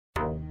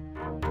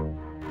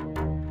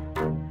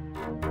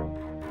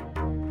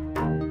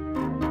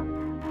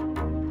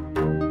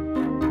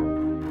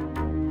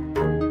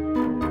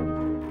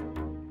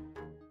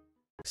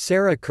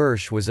Sarah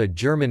Kirsch was a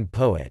German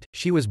poet.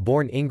 She was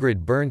born Ingrid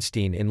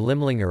Bernstein in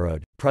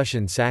Limlingerode,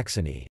 Prussian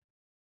Saxony.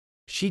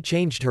 She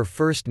changed her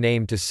first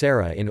name to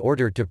Sarah in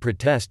order to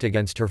protest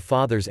against her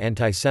father's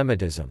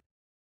anti-Semitism.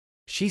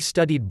 She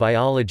studied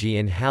biology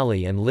in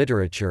Halle and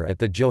literature at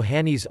the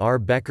Johannes R.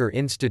 Becher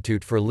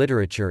Institute for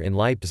Literature in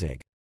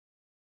Leipzig.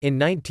 In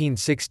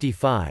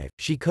 1965,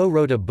 she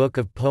co-wrote a book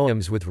of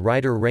poems with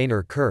writer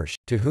Rainer Kirsch,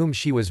 to whom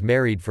she was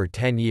married for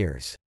 10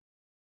 years.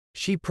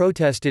 She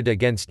protested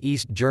against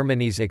East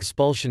Germany's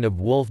expulsion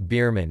of Wolf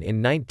Biermann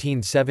in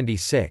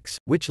 1976,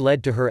 which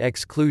led to her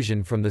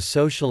exclusion from the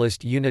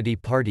Socialist Unity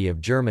Party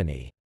of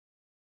Germany.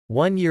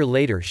 1 year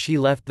later she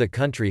left the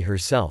country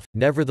herself,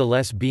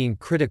 nevertheless being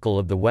critical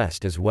of the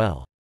West as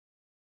well.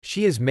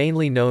 She is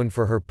mainly known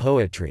for her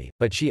poetry,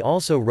 but she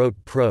also wrote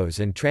prose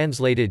and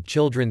translated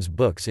children's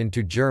books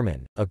into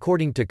German.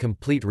 According to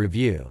Complete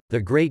Review, the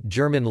great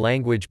German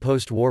language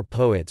post-war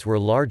poets were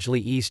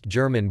largely East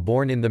German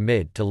born in the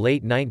mid to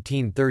late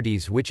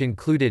 1930s, which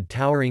included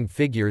towering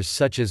figures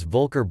such as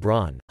Volker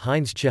Braun,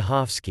 Heinz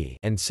Czechowski,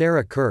 and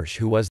Sarah Kirsch,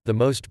 who was the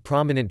most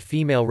prominent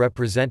female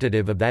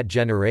representative of that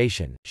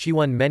generation. She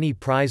won many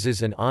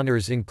prizes and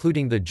honors,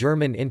 including the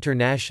German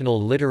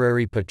International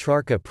Literary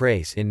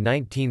Petrarca-Preis in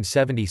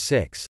 1970,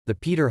 the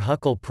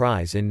Peter-Huchel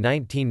Prize in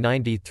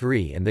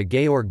 1993 and the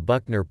Georg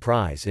Büchner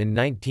Prize in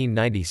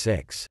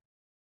 1996.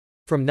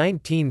 From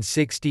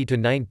 1960 to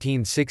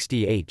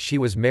 1968 she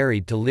was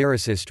married to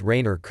lyricist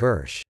Rainer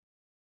Kirsch.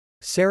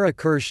 Sarah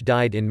Kirsch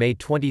died in May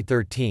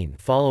 2013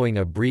 following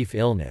a brief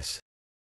illness.